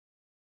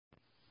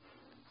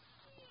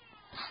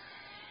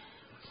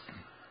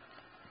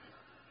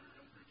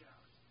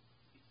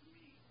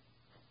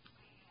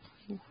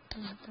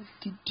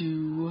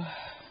Do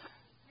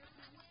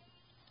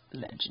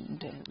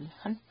Legendary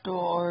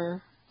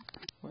Hunter.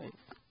 Wait.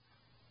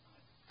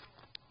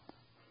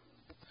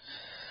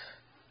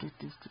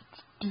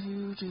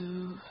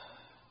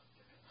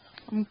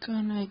 I'm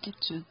gonna get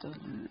to the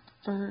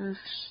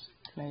first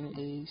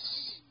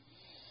place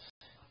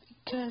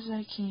because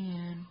I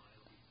can.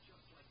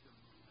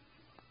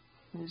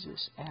 Who is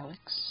this?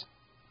 Alex?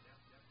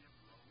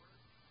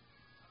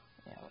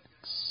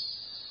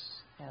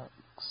 Alex.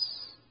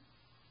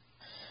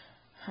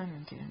 I'm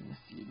gonna get him to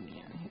feed me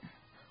out of here.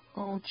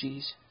 Oh,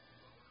 jeez.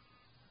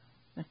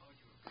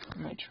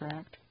 Am I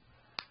trapped?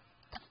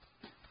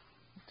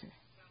 Okay.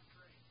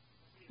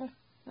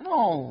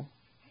 No!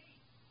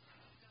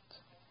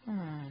 Come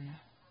on.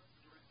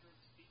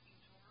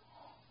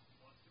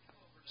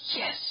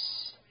 Yes!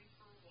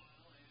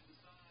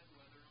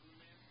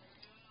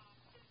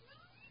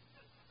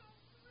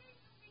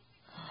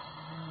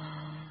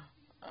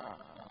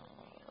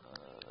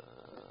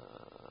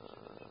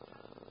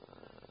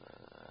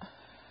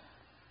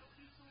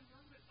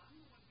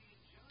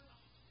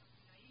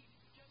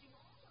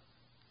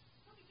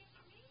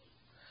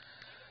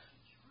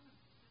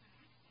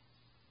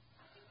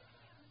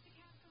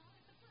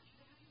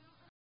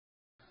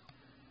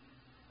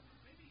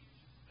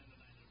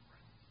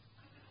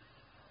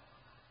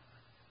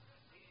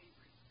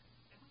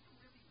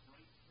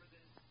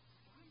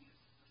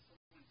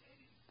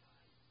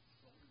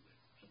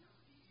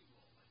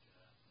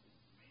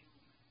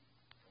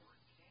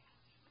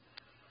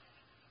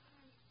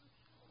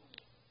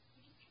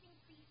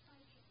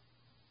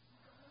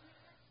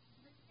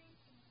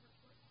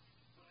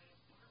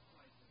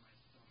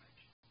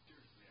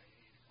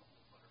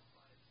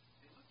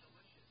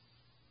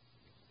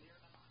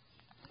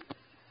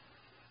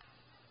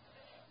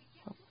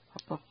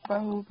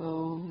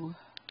 Bobo.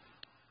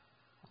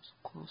 That's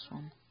a close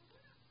one.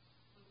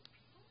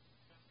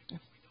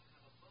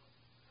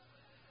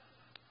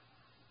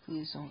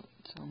 Please don't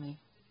tell me.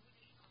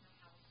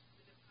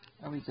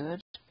 Are we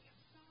good?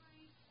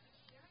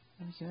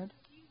 Are we good?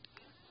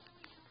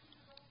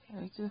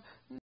 Are we good?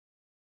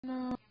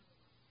 No.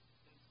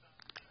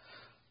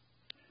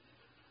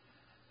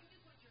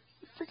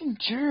 You freaking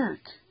jerk.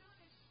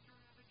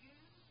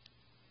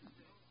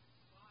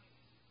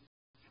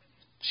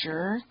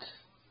 Jerk.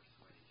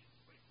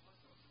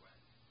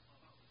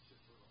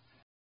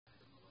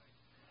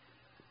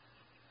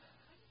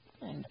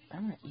 And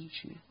I'm gonna eat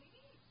you.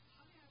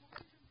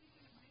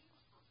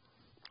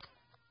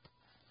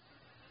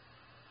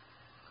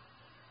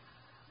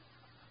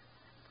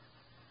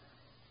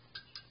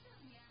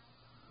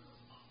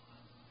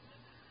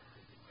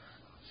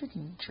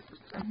 Freaking jerk.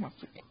 I'm gonna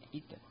freaking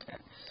eat that guy.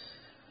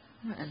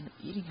 I'm gonna end up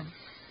eating him.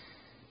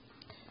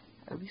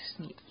 At least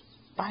need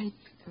 4,000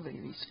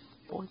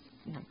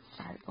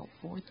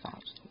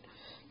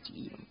 to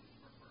eat him.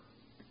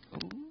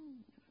 Ooh.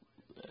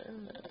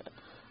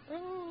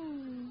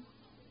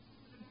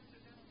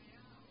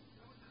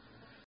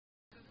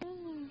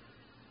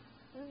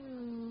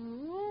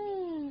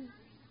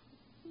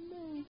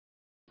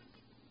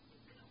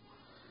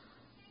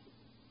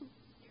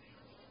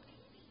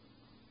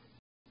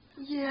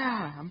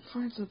 Yeah, I'm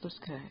friends with this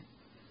guy.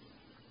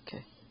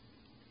 Okay.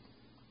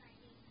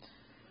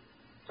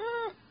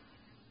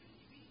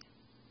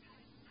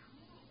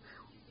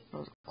 That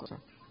was closer.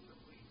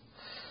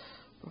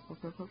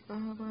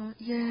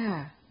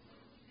 Yeah.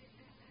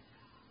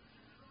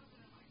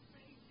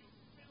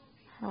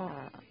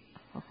 Ha.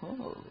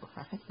 Oh.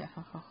 Ha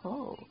ha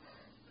ho.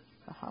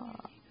 Ha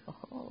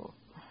ho.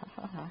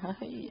 Ha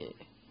yeah.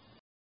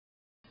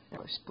 Now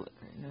we're split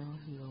right now.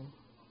 You know,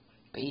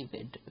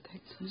 David.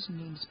 Whose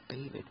name's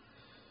David?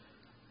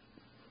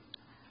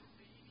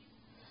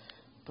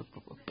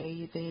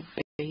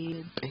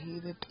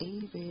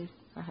 David.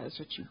 That's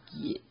what you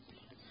get.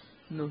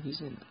 No,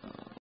 he's in.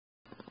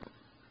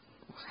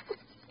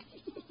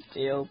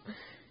 Failed.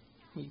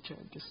 He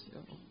tried to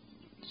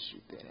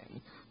shoot that at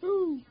me.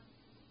 Woo!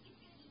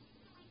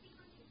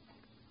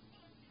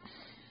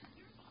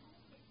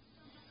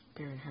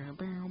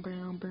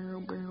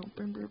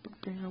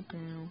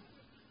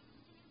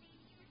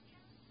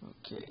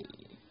 Okay.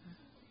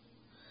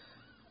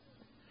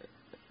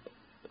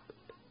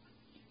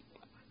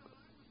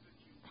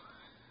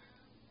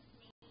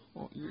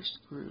 Well, you're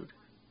screwed.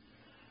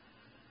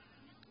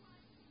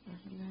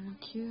 I'm gonna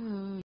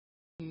kill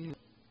you.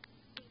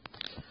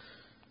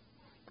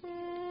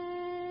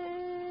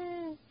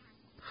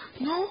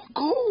 No,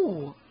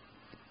 go!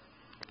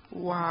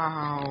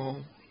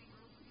 Wow.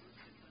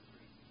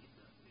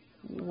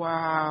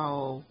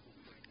 Wow.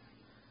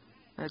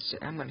 That's it.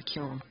 I'm gonna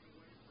kill him.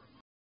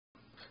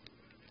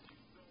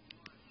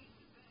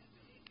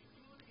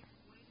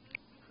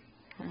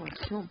 I'm gonna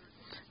kill him.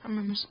 I'm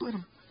gonna split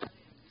him.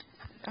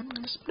 I'm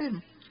gonna split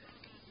him.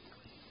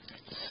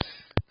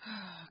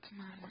 Oh, come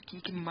on, what can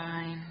you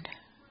combine?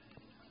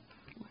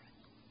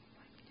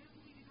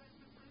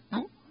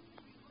 No?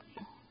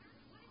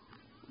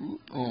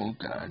 Oh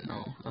god,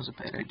 no. That was a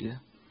bad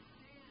idea.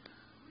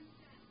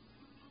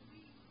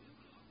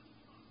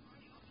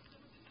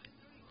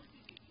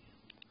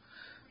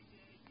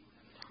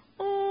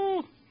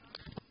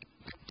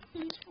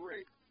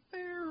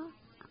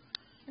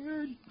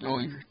 Oh,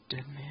 you're a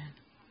dead man.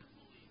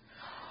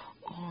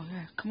 Oh,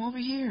 yeah. Come over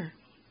here.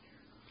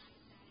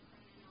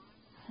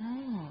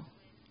 Oh.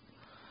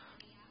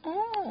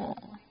 Oh.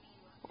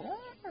 Oh.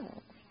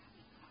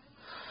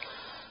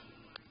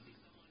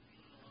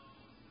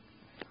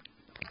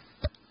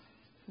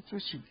 That's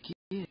what you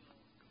get.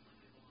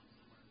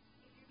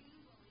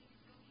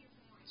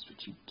 That's what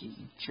you get,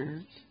 you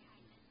jerk.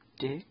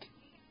 Dick.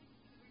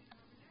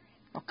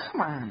 Oh,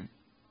 come on.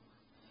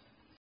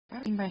 I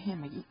got eaten by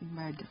him. I get eaten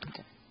by a different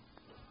guy.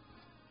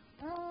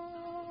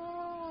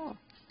 Oh.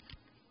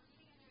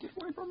 Get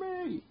away from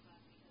me.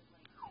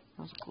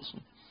 That was a close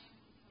one.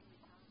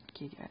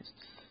 Okay, guys.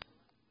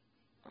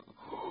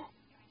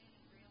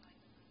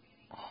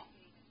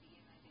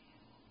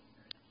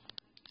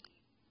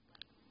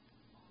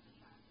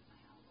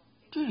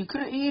 Dude, you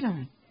could have ate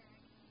him.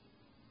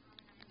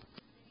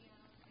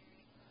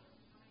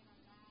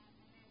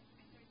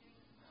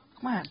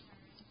 Come on.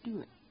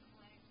 Do it.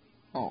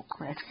 Oh,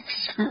 crap.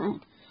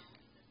 Screwed.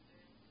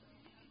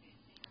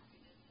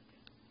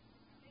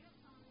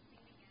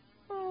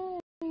 Oh,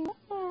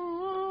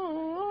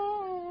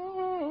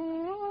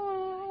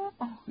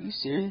 are you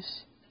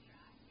serious?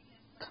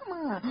 Come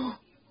on.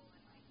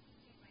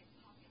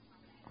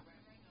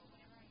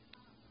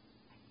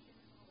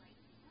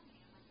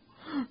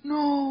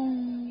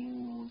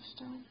 No. It's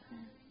down there.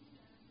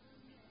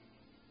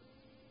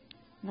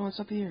 No, it's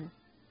up here.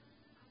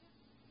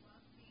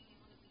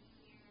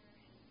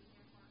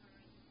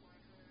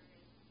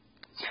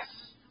 Yes.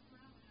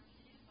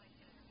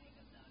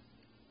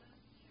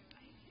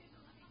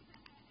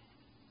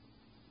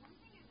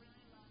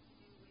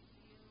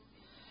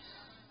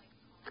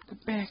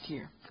 Get back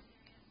here.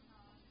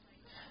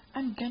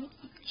 I'm gonna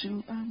eat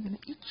you. I'm gonna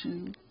eat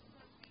you.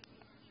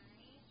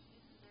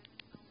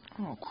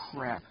 Oh,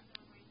 crap.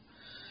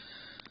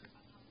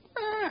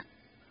 Ah.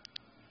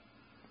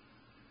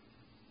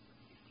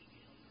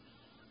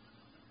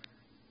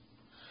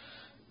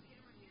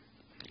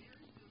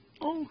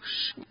 Oh,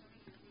 shoot.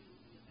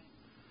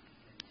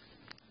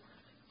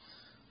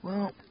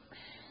 Well,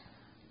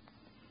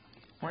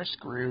 we're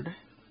screwed.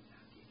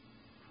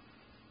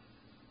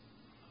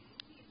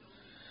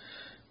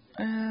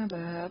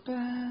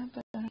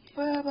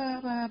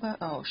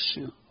 Oh,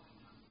 shoot.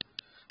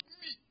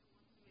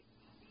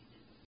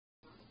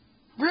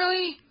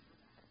 Really?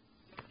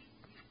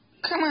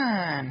 Come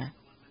on.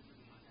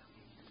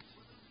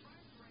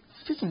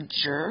 Freaking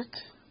jerk.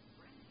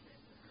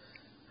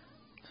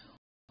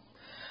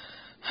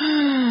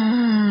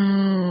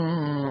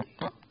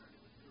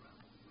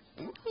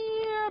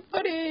 Yeah,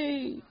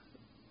 buddy.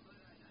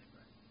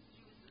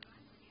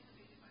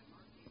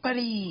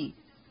 Buddy.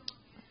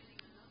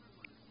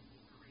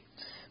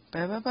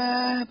 Ba ba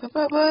ba ba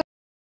ba ba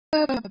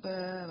ba ba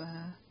ba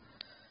ba.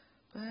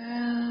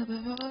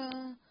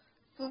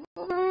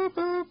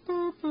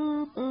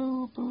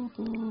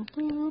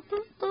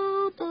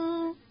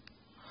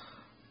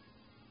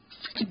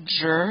 Freaking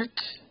jerk.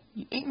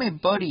 You ate my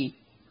buddy.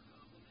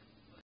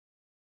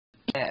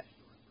 Yeah.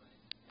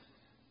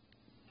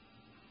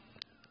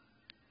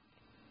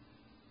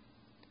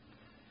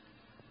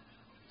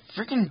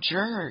 Freaking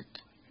jerk.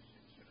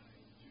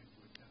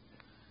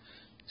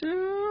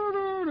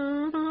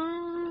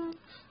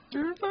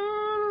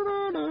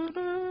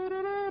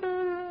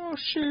 Oh,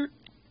 shoot.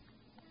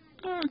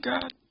 Oh,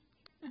 God.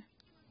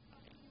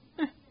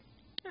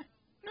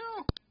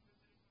 No.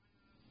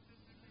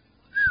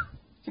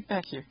 Get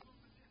back here.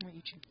 I'm gonna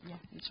eat you. Yeah,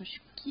 that's what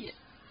you get.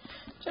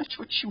 That's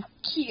what you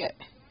get.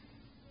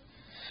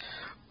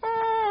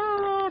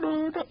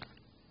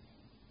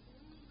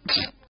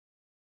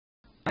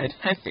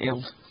 I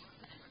failed.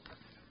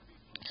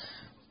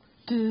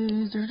 No,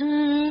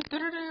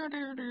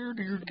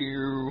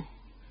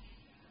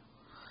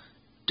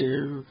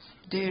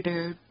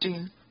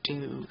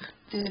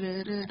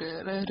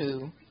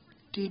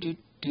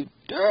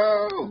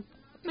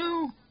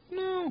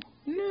 no,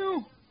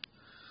 no.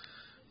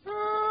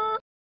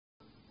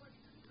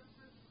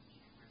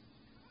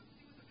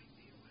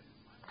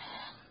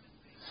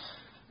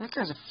 That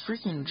guy's a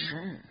freaking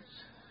jerk.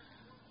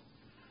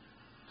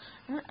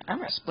 I'm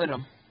gonna split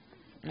him.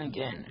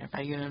 Again, if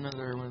I get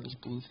another one of those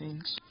blue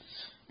things,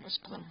 I'm gonna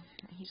split him.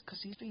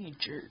 Cause he's being a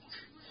jerk.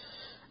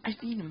 I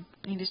feed him,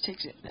 and he just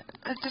takes it.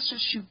 That's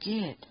what you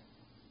get.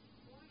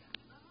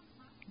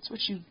 That's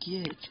what you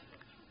get.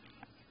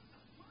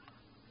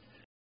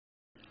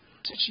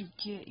 That's what you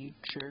get, you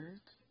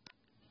jerk.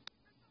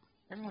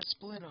 Everyone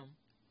split him.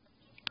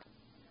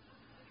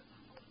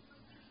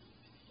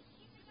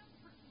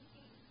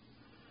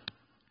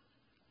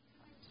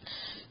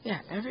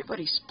 Yeah,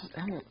 everybody split.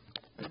 I won't.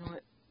 You know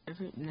what?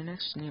 The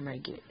next name I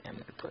get, I'm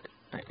gonna put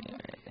my name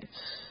in it.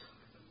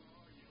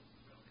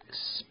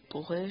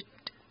 Split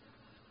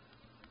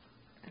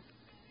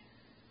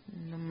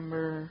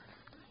number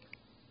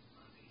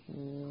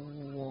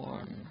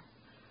 1.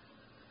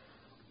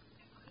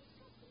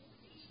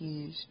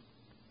 He's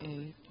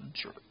a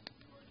jerk.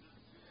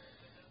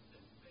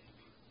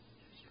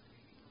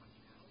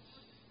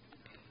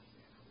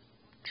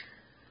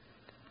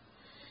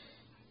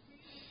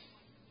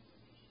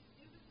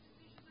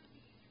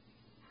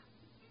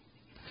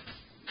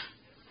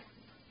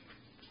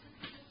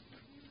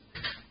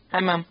 Hi,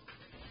 Mom.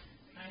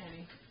 Hi,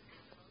 honey.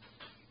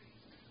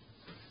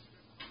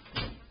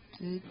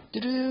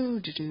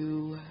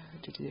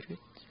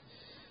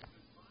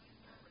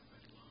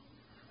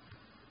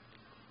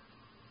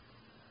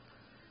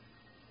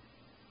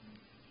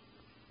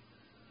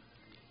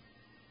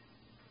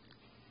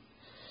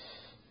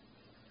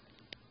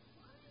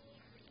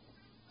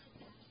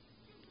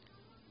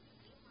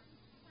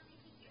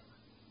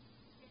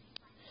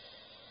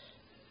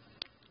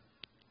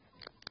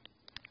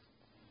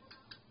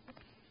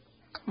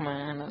 Come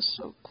on, that's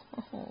so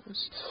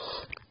close.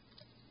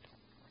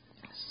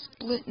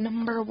 Split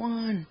number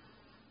 1.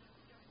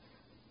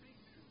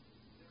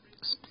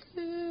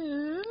 Split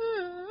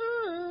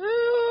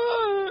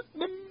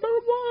number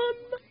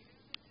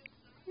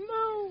 1.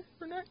 No,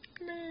 we're not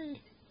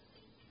me.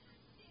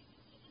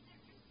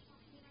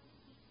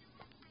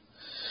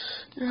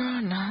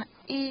 You're not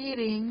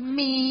eating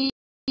me.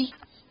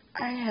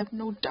 I have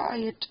no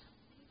diet.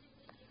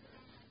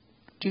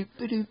 Doop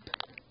a doop.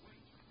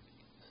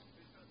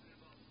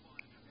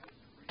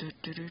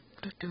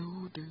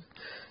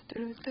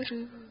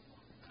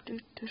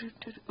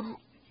 Oh,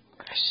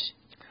 gosh.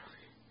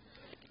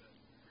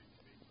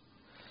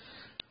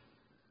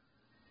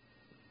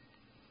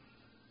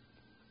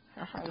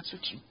 Haha, that's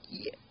what you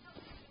get.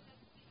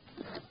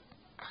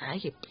 I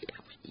get beat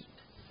up.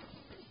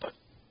 But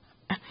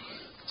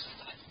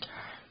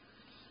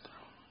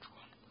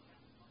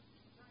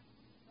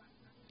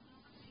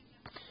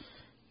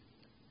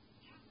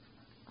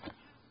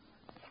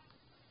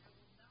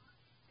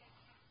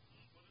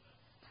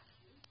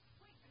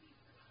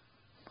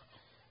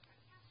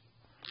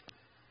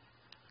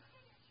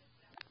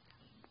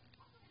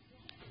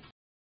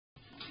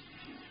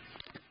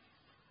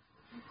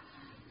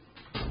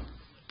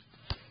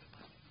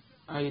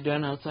are you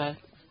done outside?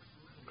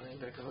 Going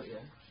back out, yeah.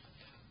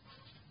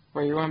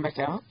 Were you going back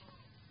out?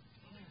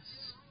 Yes.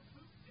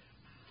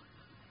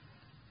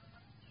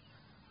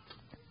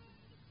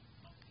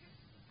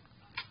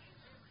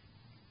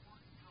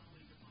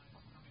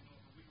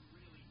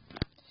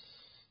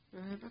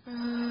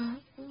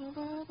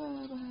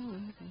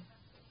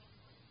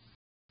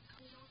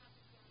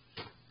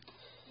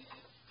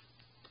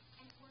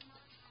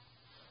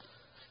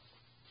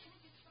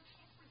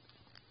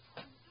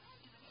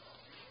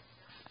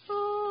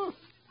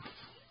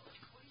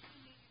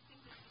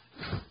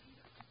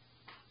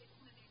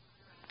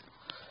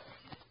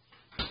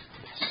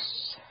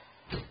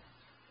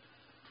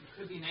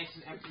 It could be nice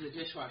and empty the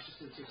dishwasher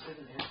since you're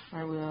sitting there.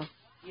 I will.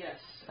 Yes.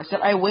 I said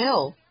I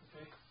will.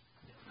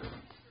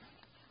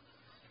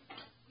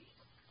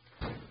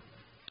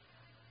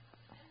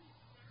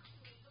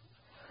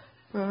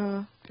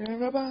 Okay.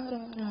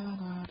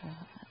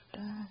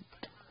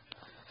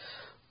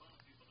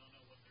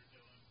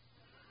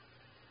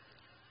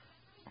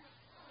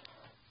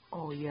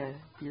 Oh yeah,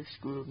 you're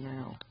screwed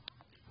now.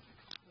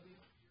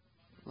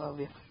 Love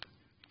you.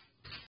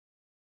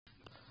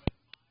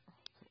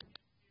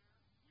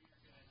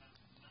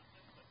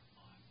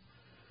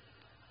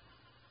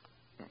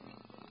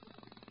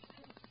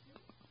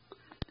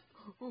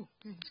 Oh,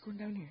 yeah, he's going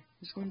down here.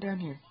 He's going down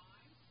here.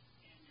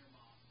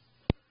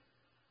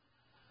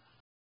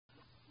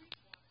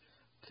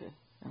 Okay,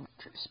 I'm gonna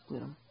try to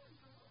split him.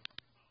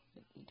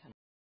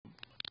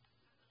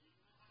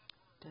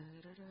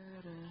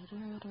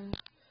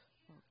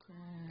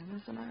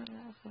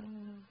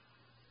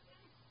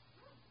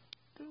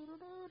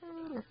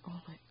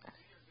 Oh, wait.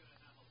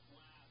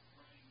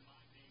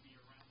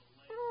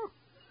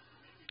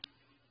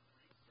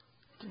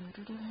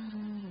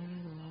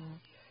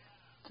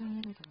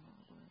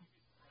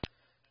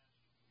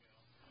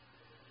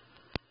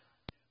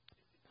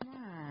 Come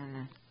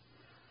on.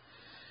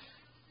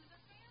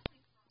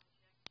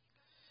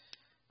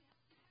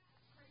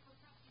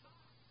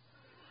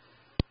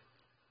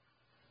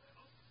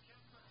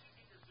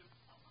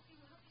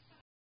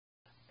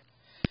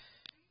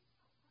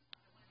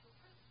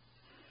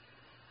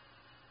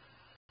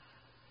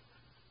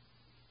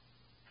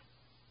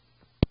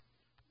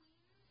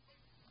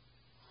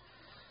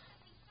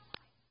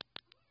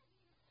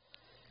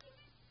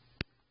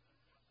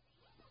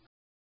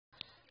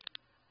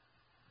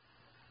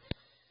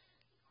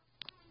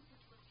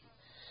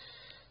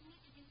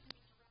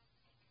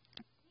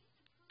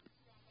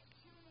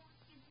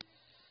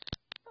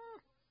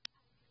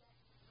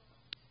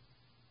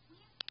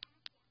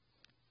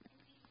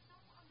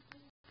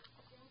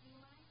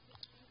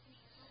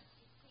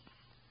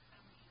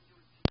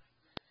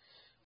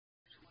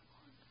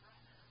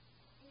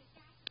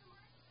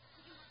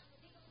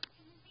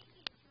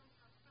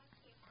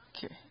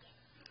 Okay.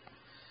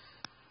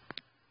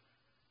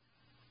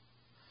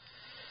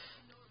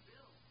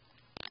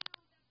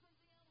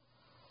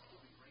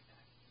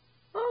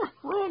 Ah,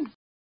 run!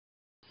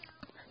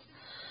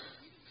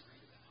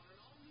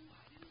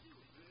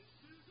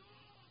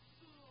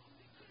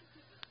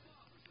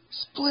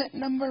 Split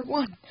number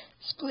 1.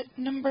 Split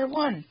number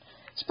 1.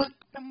 Split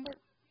number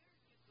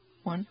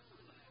 1.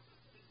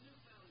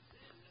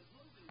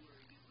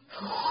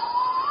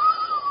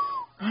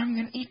 I'm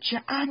gonna eat you.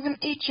 I'm gonna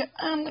eat you.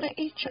 I'm gonna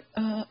eat you.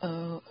 Oh,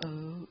 oh, oh.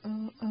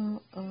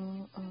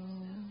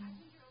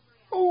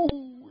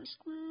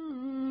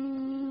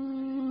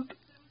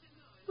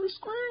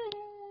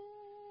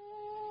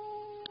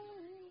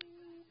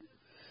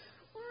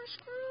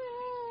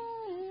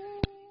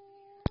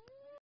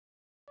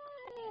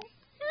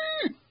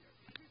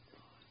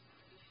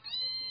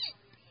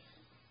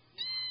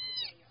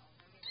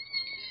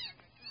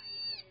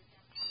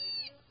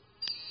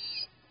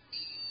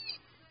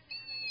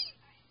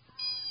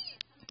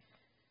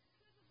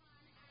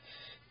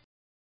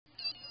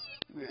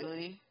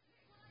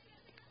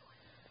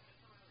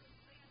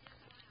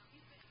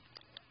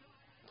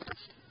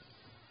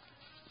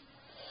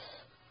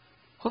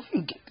 Hope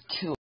you get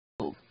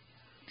killed,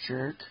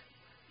 jerk.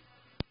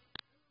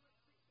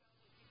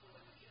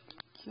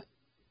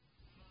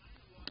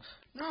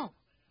 No!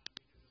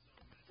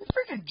 You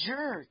freaking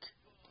jerk!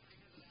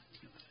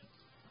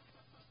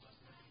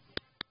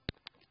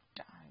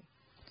 Die.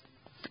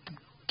 Freaking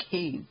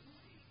cave.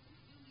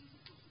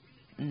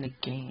 In the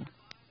game.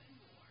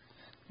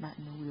 Not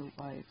in the real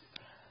life.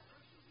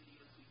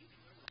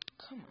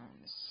 Come on,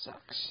 this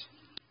sucks.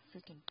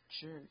 Freaking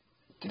jerk.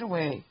 Get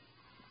away.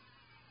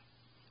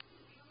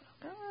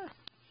 Ah.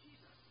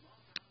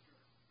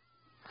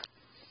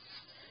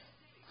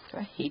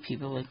 I hate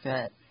people like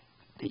that.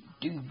 They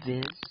do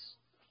this,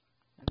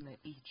 and they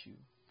eat you.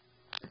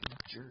 Freaking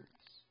jerks.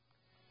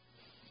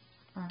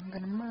 I'm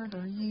gonna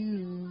murder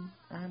you.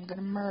 I'm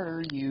gonna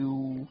murder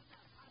you.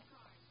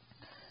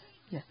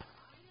 Yeah,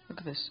 look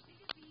at this.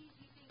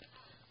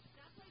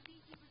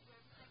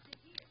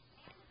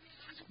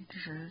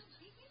 Jerk.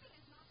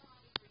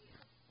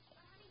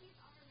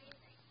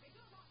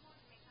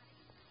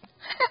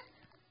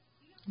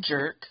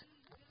 Jerk.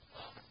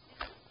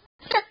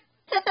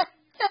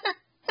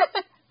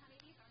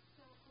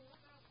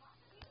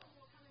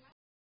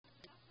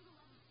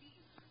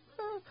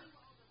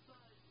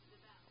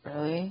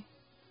 Really?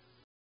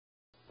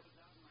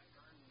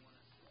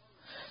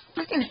 I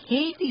freaking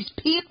hate these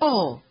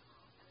people.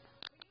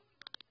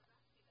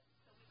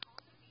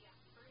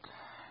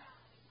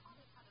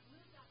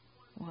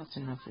 Well, that's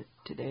enough for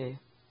today.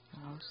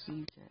 I'll see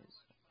you guys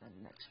in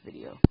the next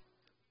video.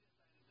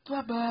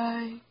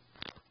 Bye-bye.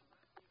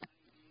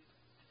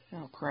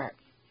 Oh, crap.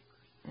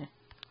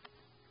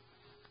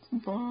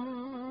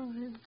 Bye.